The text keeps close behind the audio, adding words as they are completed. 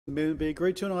Amendment be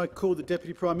agreed to, and I call the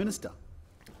Deputy Prime Minister.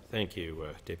 Thank you,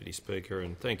 Deputy Speaker,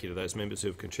 and thank you to those members who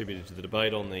have contributed to the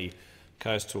debate on the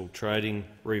Coastal Trading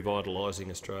Revitalising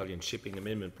Australian Shipping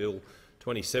Amendment Bill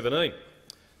 2017. The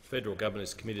federal government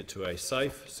is committed to a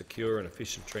safe, secure and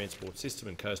efficient transport system,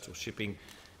 and coastal shipping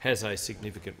has a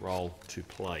significant role to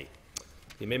play.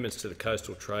 The amendments to the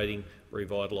Coastal Trading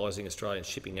Revitalising Australian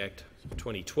Shipping Act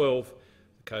 2012, the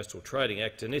Coastal Trading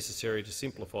Act, are necessary to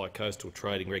simplify coastal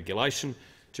trading regulation,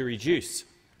 to reduce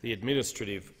the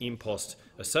administrative impost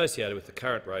associated with the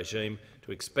current regime,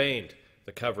 to expand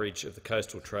the coverage of the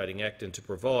Coastal Trading Act and to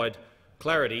provide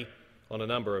clarity on a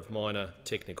number of minor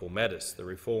technical matters. The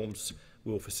reforms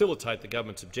will facilitate the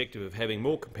government's objective of having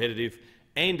more competitive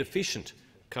and efficient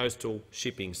coastal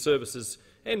shipping services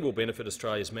and will benefit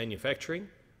Australia's manufacturing,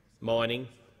 mining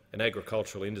and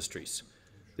agricultural industries.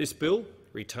 This bill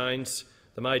retains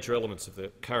the major elements of the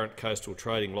current coastal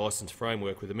trading licence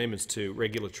framework, with amendments to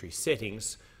regulatory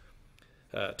settings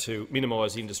to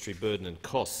minimise industry burden and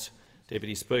costs.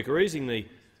 Deputy Speaker, easing the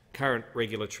current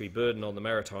regulatory burden on the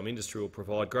maritime industry will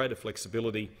provide greater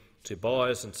flexibility to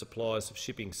buyers and suppliers of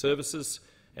shipping services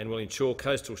and will ensure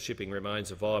coastal shipping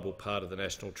remains a viable part of the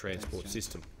national transport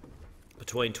system.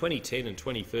 Between 2010 and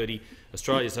 2030,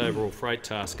 Australia's overall freight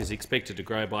task is expected to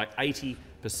grow by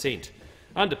 80%,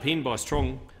 underpinned by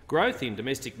strong growth in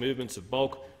domestic movements of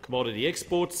bulk commodity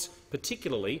exports,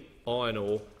 particularly iron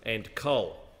ore and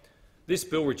coal. This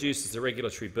bill reduces the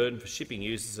regulatory burden for shipping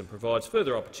users and provides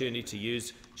further opportunity to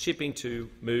use shipping to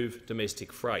move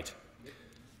domestic freight.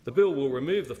 The bill will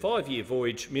remove the 5-year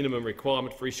voyage minimum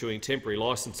requirement for issuing temporary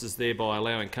licences, thereby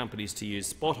allowing companies to use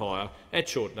spot hire at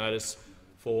short notice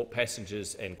for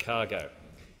passengers and cargo.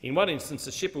 In one instance,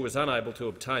 a shipper was unable to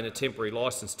obtain a temporary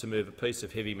licence to move a piece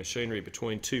of heavy machinery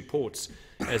between two ports,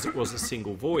 as it was a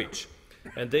single voyage,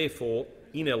 and therefore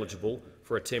ineligible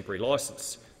for a temporary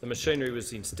licence. The machinery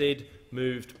was instead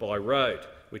moved by road,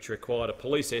 which required a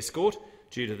police escort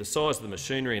due to the size of the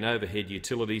machinery, and overhead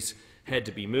utilities had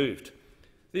to be moved.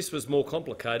 This was more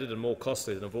complicated and more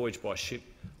costly than a voyage by ship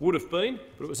would have been,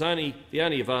 but it was the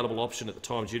only available option at the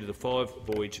time due to the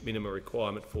 5-voyage minimum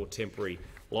requirement for temporary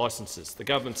licences. The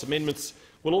government's amendments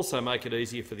will also make it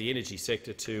easier for the energy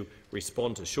sector to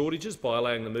respond to shortages by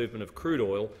allowing the movement of crude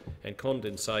oil and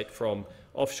condensate from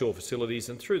offshore facilities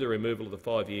and through the removal of the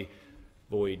 5-year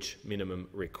voyage minimum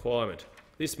requirement.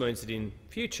 This means that in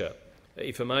future,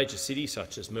 if a major city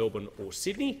such as Melbourne or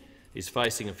Sydney is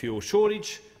facing a fuel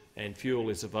shortage and fuel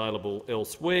is available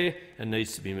elsewhere and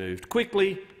needs to be moved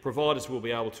quickly, providers will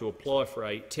be able to apply for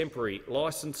a temporary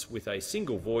licence with a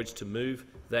single voyage to move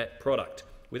that product,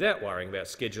 without worrying about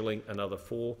scheduling another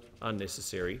 4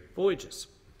 unnecessary voyages.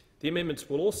 The amendments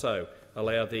will also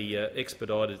allow the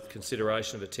expedited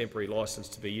consideration of a temporary licence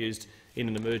to be used in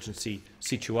an emergency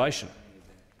situation,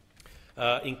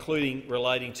 including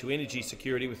relating to energy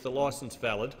security, with the licence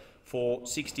valid for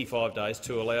 65 days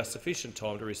to allow sufficient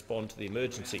time to respond to the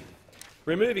emergency.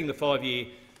 Removing the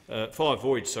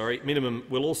 5-voyage minimum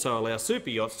will also allow super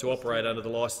yachts to operate under the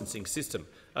licensing system,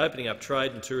 opening up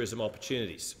trade and tourism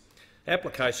opportunities.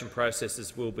 Application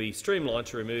processes will be streamlined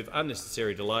to remove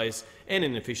unnecessary delays and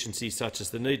inefficiencies, such as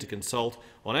the need to consult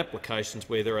on applications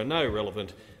where there are no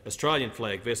relevant Australian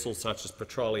flag vessels, such as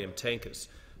petroleum tankers.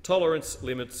 Tolerance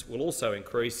limits will also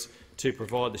increase to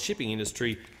provide the shipping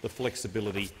industry the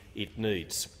flexibility it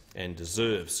needs and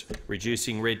deserves.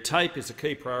 Reducing red tape is a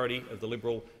key priority of the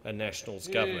Liberal and Nationals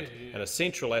government and a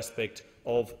central aspect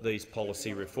of these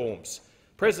policy reforms.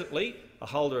 Presently, a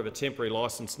holder of a temporary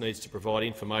licence needs to provide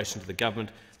information to the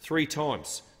government 3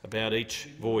 times about each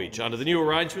voyage. Under the new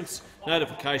arrangements,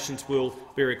 notifications will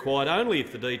be required only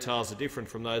if the details are different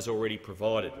from those already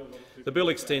provided. The bill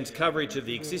extends coverage of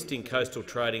the existing Coastal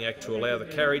Trading Act to allow the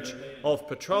carriage of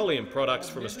petroleum products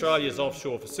from Australia's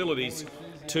offshore facilities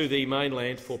to the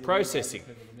mainland for processing.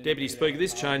 Deputy Speaker,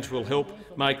 this change will help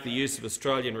make the use of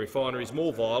Australian refineries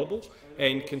more viable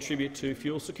and contribute to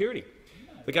fuel security.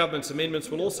 The government's amendments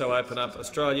will also open up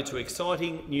Australia to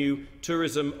exciting new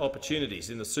tourism opportunities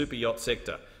in the super yacht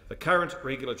sector. The current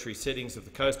regulatory settings of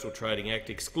the Coastal Trading Act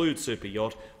exclude super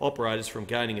yacht operators from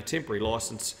gaining a temporary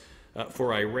licence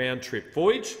for a round-trip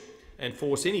voyage and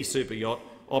force any super yacht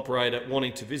operator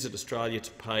wanting to visit Australia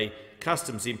to pay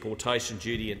customs importation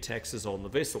duty and taxes on the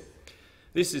vessel.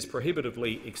 This is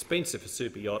prohibitively expensive for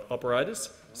super yacht operators,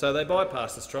 so they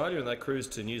bypass Australia and they cruise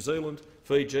to New Zealand,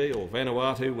 Fiji or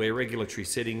Vanuatu, where regulatory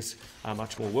settings are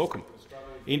much more welcome.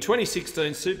 In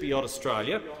 2016, Super Yacht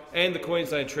Australia and the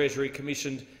Queensland Treasury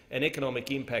commissioned an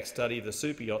economic impact study of the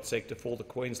super yacht sector for the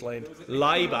Queensland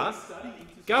Labor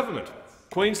government.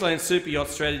 Queensland's super yacht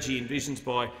strategy envisions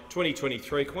by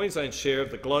 2023 Queensland's share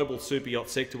of the global super yacht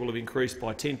sector will have increased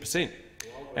by 10%,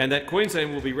 and that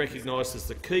Queensland will be recognised as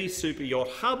the key super yacht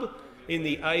hub in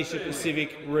the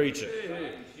Asia-Pacific region.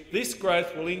 This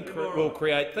growth will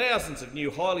create thousands of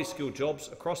new highly skilled jobs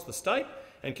across the state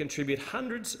and contribute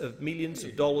hundreds of millions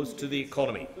of dollars to the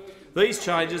economy. These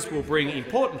changes will bring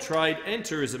important trade and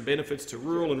tourism benefits to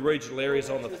rural and regional areas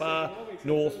on the far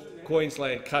north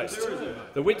Queensland coast.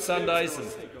 The Whitsundays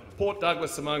and Port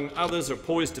Douglas, among others, are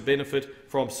poised to benefit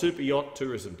from super yacht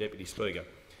tourism, Deputy Speaker.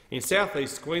 In south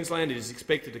east Queensland, it is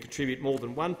expected to contribute more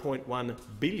than $1.1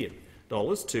 billion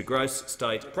to gross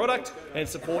state product and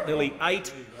support nearly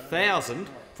 8,000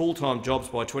 full-time jobs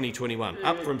by 2021,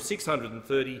 up from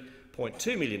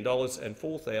 $630.2 million and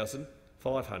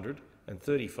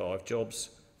 4,535 jobs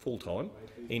full-time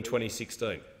in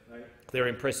 2016. They're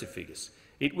impressive figures.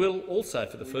 It will also,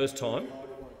 for the first time,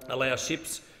 allow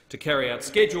ships to carry out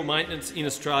scheduled maintenance in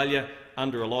Australia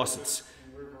under a licence.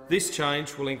 This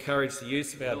change will encourage the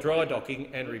use of our dry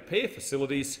docking and repair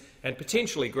facilities and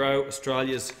potentially grow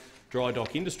Australia's dry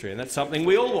dock industry, and that's something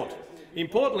we all want.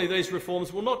 Importantly, these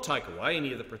reforms will not take away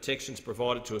any of the protections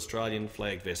provided to Australian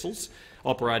flagged vessels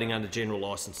operating under general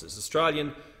licences.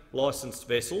 Australian licensed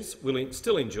vessels will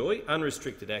still enjoy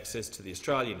unrestricted access to the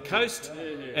Australian coast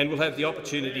and will have the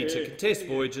opportunity to contest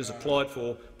voyages applied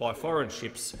for by foreign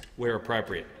ships where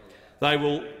appropriate. They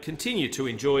will continue to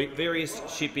enjoy various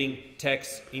shipping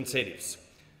tax incentives.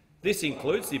 This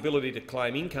includes the ability to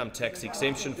claim income tax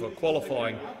exemption for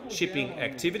qualifying shipping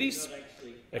activities,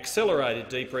 accelerated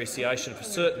depreciation for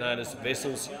certain owners of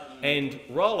vessels and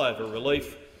rollover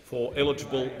relief for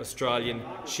eligible Australian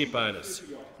ship owners.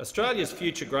 Australia's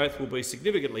future growth will be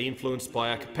significantly influenced by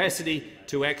our capacity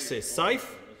to access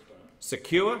safe,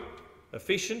 secure,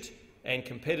 efficient and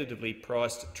competitively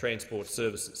priced transport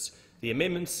services. The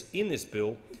amendments in this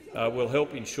bill will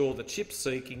help ensure that ships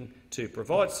seeking to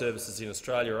provide services in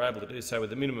Australia are able to do so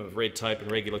with a minimum of red tape and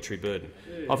regulatory burden.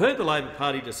 I've heard the Labor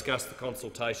Party discuss the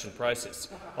consultation process.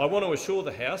 I want to assure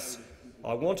the House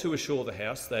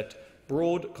that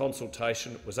broad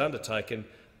consultation was undertaken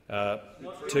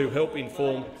to help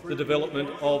inform the development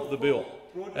of the bill.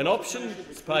 An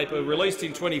options paper released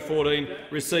in 2014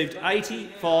 received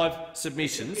 85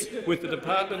 submissions, with the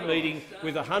department meeting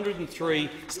with 103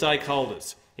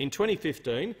 stakeholders. In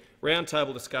 2015,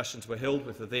 roundtable discussions were held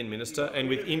with the then minister and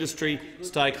with industry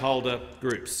stakeholder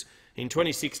groups. In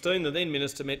 2016, the then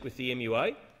minister met with the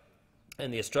MUA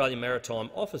and the Australian Maritime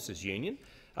Officers Union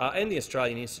and the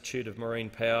Australian Institute of Marine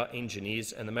Power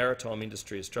Engineers and the Maritime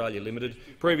Industry Australia Limited,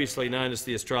 previously known as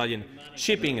the Australian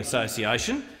Shipping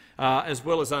Association, as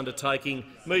well as undertaking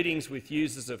meetings with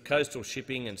users of coastal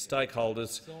shipping and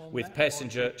stakeholders with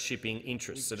passenger shipping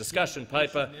interests. A discussion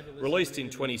paper released in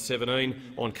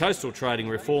 2017 on coastal trading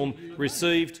reform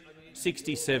received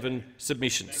 67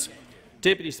 submissions.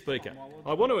 Deputy Speaker,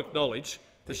 I want to acknowledge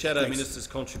the Shadow Minister's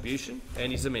contribution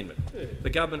and his amendment. The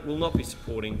government will not be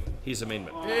supporting his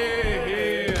amendment.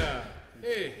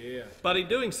 But in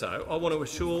doing so, I want to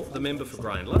assure the member for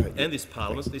Grayndler and this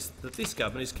parliament that this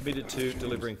government is committed to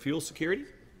delivering fuel security,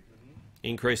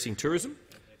 increasing tourism,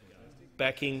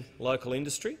 backing local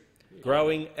industry,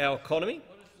 growing our economy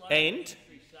and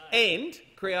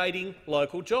creating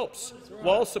local jobs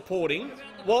while supporting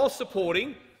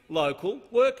local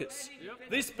workers.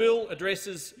 This bill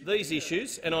addresses these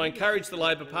issues, and I encourage the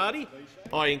Labor Party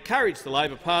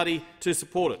to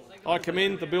support it. I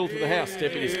commend the bill to the House,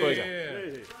 Deputy Speaker.